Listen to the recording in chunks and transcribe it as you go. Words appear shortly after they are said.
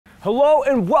Hello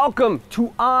and welcome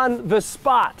to On the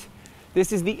Spot.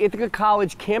 This is the Ithaca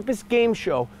College campus game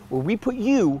show where we put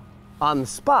you on the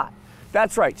spot.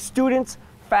 That's right, students,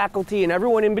 faculty, and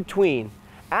everyone in between,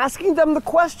 asking them the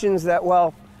questions that,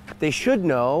 well, they should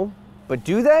know, but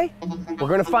do they? We're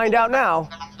gonna find out now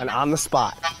on the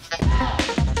Spot.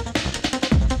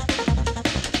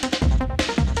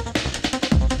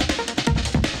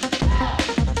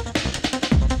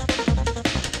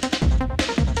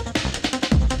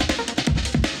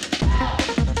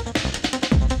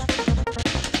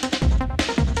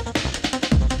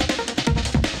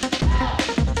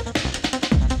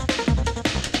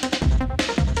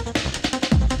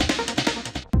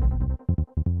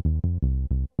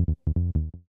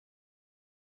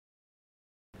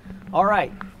 All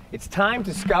right, it's time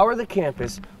to scour the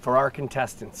campus for our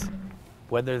contestants.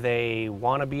 Whether they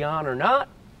want to be on or not,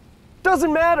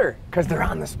 doesn't matter, because they're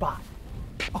on the spot.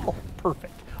 Oh,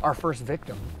 perfect. Our first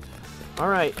victim. All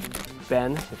right,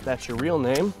 Ben, if that's your real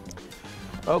name.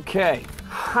 Okay,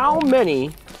 how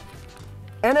many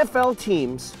NFL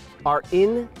teams are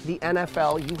in the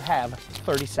NFL? You have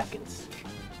 30 seconds.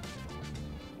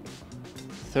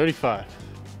 35.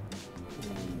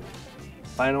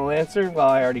 Final answer? Well,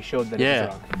 I already showed that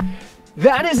it's wrong.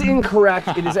 That is incorrect.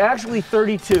 It is actually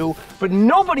 32, but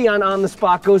nobody on the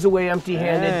Spot goes away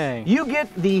empty-handed. Dang. You get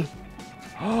the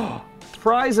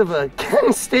prize of a Ken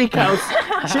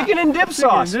Steakhouse chicken and dip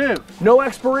sauce. Dip. No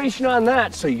expiration on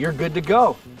that, so you're good to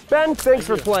go. Ben, thanks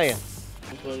for playing.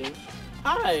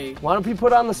 Hi. Want to be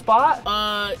put on the spot?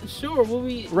 Sure. We'll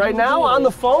be Right now, on the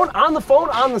phone, on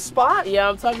the spot? Yeah,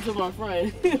 I'm talking to my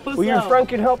friend. What's Well, your up? friend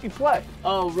can help you play.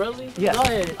 Oh, really? Yes. Go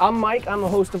ahead. I'm Mike. I'm the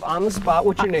host of On the Spot.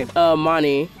 What's your name?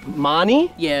 Money.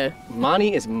 Money? Yeah.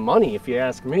 Money is money, if you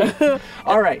ask me.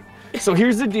 All right. So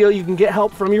here's the deal. You can get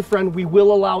help from your friend. We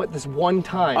will allow it this one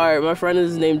time. All right. My friend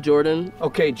is named Jordan.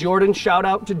 Okay, Jordan. Shout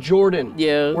out to Jordan.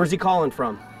 Yeah. Where's he calling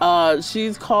from?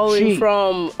 She's calling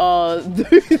from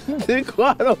the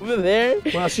quad over there.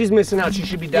 Well, she's missing out. She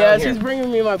should be down here. Yeah, she's bringing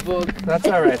me my book. That's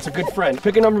all right. It's a good friend.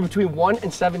 Pick a number between 1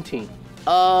 and 17.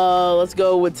 Let's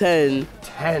go with 10.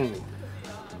 10.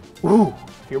 Ooh,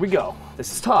 here we go.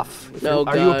 This is tough. Oh,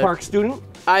 Are you a God. Park student?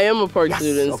 I am a Park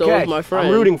student, so is my friend.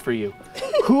 I'm rooting for you.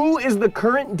 Who is the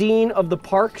current dean of the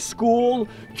Park School?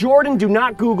 Jordan, do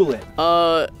not Google it.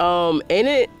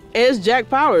 And it's Jack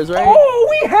Powers, right? Oh,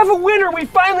 we have a winner. We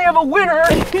finally have a winner.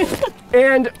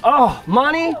 And, oh,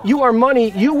 Money, you are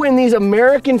money. You win these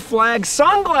American flag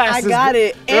sunglasses. I got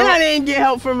it. And I didn't get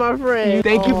help from my friend.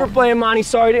 Thank you for playing, Monty.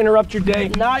 Sorry to interrupt your day.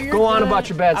 Nah, you're Go on good. about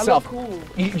your bad I self. look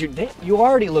cool. You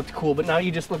already looked cool, but now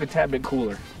you just look a tad bit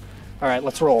cooler. All right,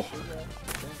 let's roll.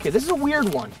 Okay, this is a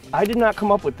weird one. I did not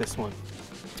come up with this one.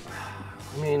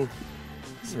 I mean,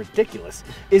 this is ridiculous.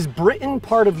 Is Britain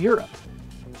part of Europe?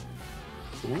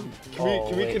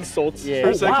 Can we consult for Oh,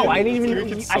 a second? wow, I didn't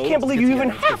even. I can't believe you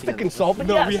even have to consult. But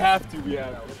No, yes. we have to.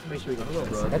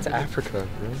 That's Africa,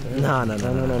 right? No,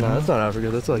 that's not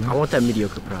Africa. That's like, I want that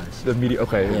mediocre prize. The media.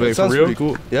 Okay, Yeah, wait, it for sounds real? pretty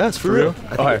cool. Yeah, it's for real.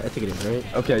 I think it is,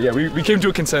 right? Okay, yeah, we came to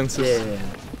a consensus. Yeah.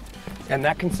 And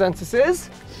that consensus is?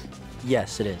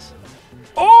 Yes, it is.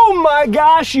 Oh my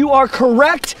gosh, you are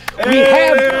correct. We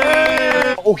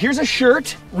have. Oh, here's a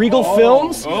shirt. Regal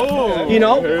Films. Oh. You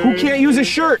know, who can't use a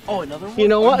shirt? Oh, another one? You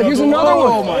know what? Here's another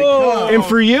one. Oh my God. And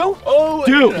for you, Oh,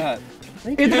 dude, look at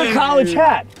it's a college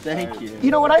hat. Thank you.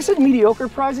 You know what I said? Mediocre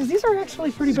prizes. These are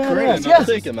actually pretty badass. I'll Yeah.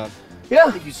 take it, man. Yeah.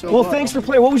 Thank you so Well, much. thanks for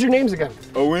playing. What was your names again?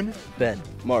 that. Owen. Ben.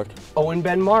 Mark. Owen,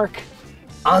 Ben, Mark.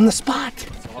 On the spot.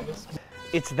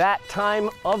 It's that time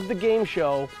of the game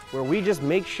show where we just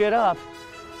make shit up,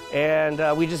 and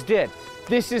we just did.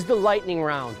 This is the lightning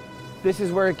round. This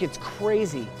is where it gets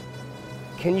crazy.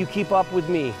 Can you keep up with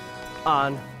me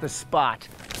on the spot?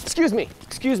 Excuse me,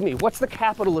 what's the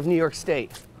capital of New York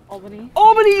State? Albany.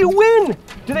 Albany, you win!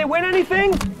 Do they win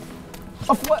anything?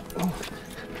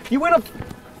 You win a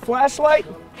flashlight?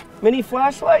 Mini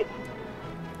flashlight?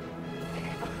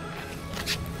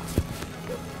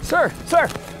 Sir,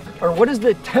 or what is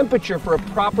the temperature for a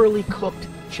properly cooked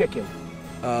chicken?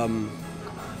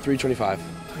 325.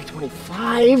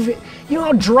 325? You know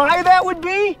how dry that would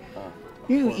be?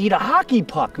 You eat a hockey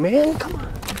puck, man, come on.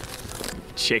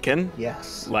 Chicken?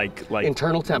 Yes. Like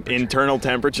Internal temperature. internal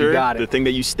temperature. You got it. The thing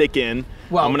that you stick in.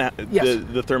 Well, I'm gonna yes.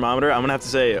 the thermometer. I'm gonna have to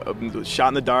say shot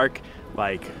in the dark,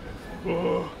 like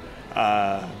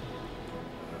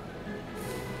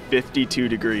 52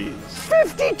 degrees.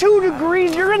 52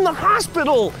 degrees, you're in the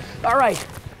hospital. All right.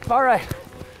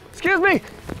 Excuse me.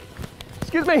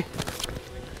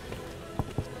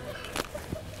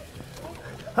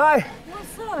 Hi,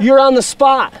 What's up? You're on the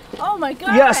spot. Oh my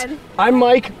God. Yes, I'm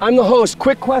Mike. I'm the host.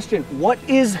 Quick question. What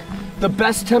is the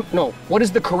what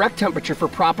is the correct temperature for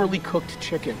properly cooked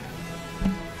chicken?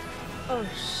 Oh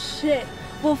shit.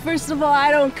 Well, first of all,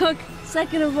 I don't cook.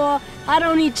 Second of all, I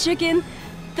don't eat chicken.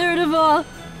 Third of all,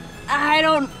 I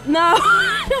don't know.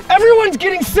 Everyone's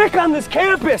getting sick on this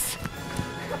campus.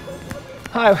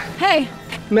 Hi, Hey,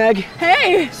 Meg.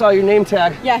 hey. Saw your name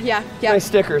tag. Yeah. Nice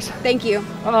stickers. Thank you.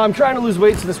 I'm trying to lose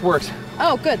weight so this works.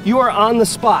 Oh, good. You are on the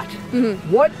spot.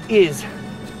 What is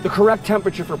the correct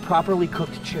temperature for properly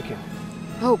cooked chicken?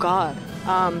 Oh God.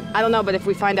 I don't know, but if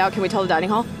we find out, can we tell the dining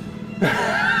hall?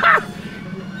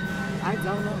 I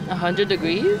don't know. 100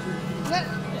 degrees?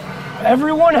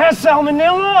 Everyone has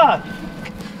salmonella.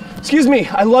 Excuse me,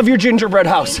 I love your gingerbread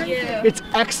house. Thank you. It's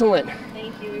excellent.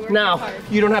 Thank you. We worked Now, hard.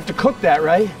 you don't have to cook that,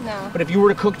 right? No. But if you were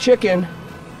to cook chicken,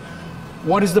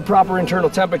 what is the proper internal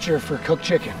temperature for cooked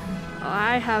chicken?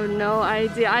 I have no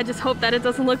idea. I just hope that it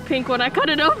doesn't look pink when I cut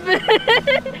it open.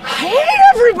 Hey,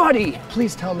 everybody!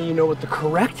 Please tell me you know what the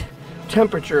correct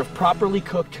temperature of properly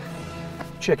cooked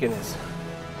chicken is.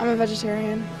 I'm a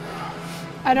vegetarian.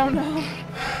 I don't know.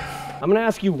 I'm gonna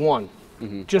ask you one,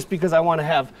 just because I want to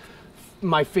have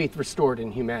my faith restored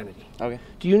in humanity. Okay.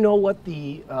 Do you know what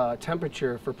the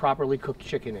temperature for properly cooked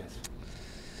chicken is?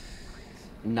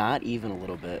 Not even a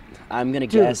little bit. I'm gonna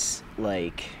Dude. guess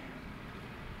like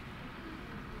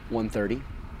 130.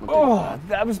 Oh,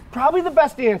 that was probably the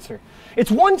best answer.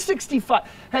 It's 165.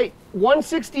 Hey,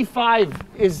 165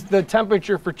 is the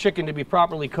temperature for chicken to be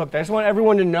properly cooked. I just want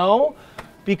everyone to know,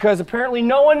 because apparently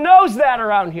no one knows that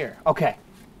around here. Okay.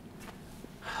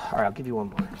 All right, I'll give you one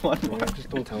more. One more. Just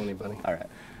don't tell anybody. All right.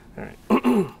 All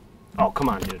right. Oh, come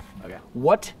on, dude. Okay.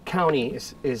 What county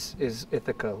is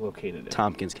Ithaca located in?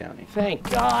 Tompkins County. Thank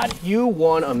God you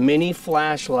won a mini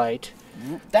flashlight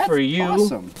That's for you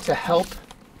awesome. to help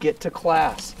get to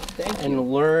class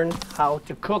and learn how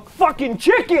to cook fucking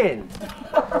chicken.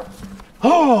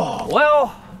 Oh,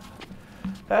 well,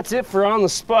 that's it for On the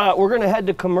Spot. We're gonna head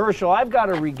to commercial. I've got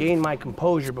to regain my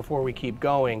composure before we keep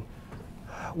going.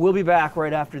 We'll be back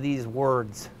right after these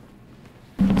words.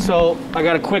 So, I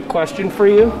got a quick question for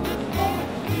you.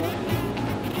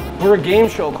 We're a game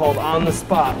show called On the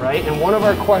Spot, right? And one of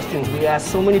our questions, we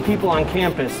asked so many people on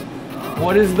campus,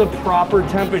 what is the proper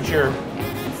temperature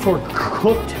for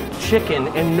cooked chicken?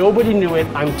 And nobody knew it.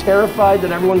 I'm terrified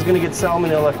that everyone's gonna get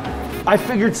salmonella. I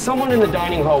figured someone in the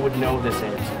dining hall would know this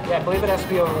answer. Yeah, I believe it has to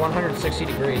be over 160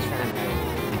 degrees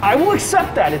Fahrenheit. I will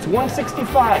accept that. It's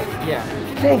 165. Yeah.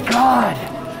 Thank God.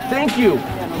 Thank you.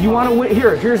 You want to win?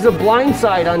 Here's The Blind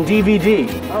Side on DVD.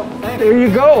 Oh, thanks. There you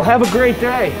go. Have a great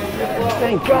day.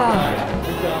 Thank God.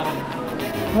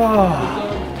 Oh.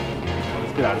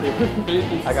 Let's get out of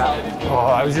here.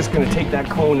 I was just going to take that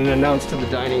cone and announce to the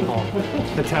dining hall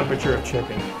the temperature of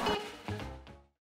chicken.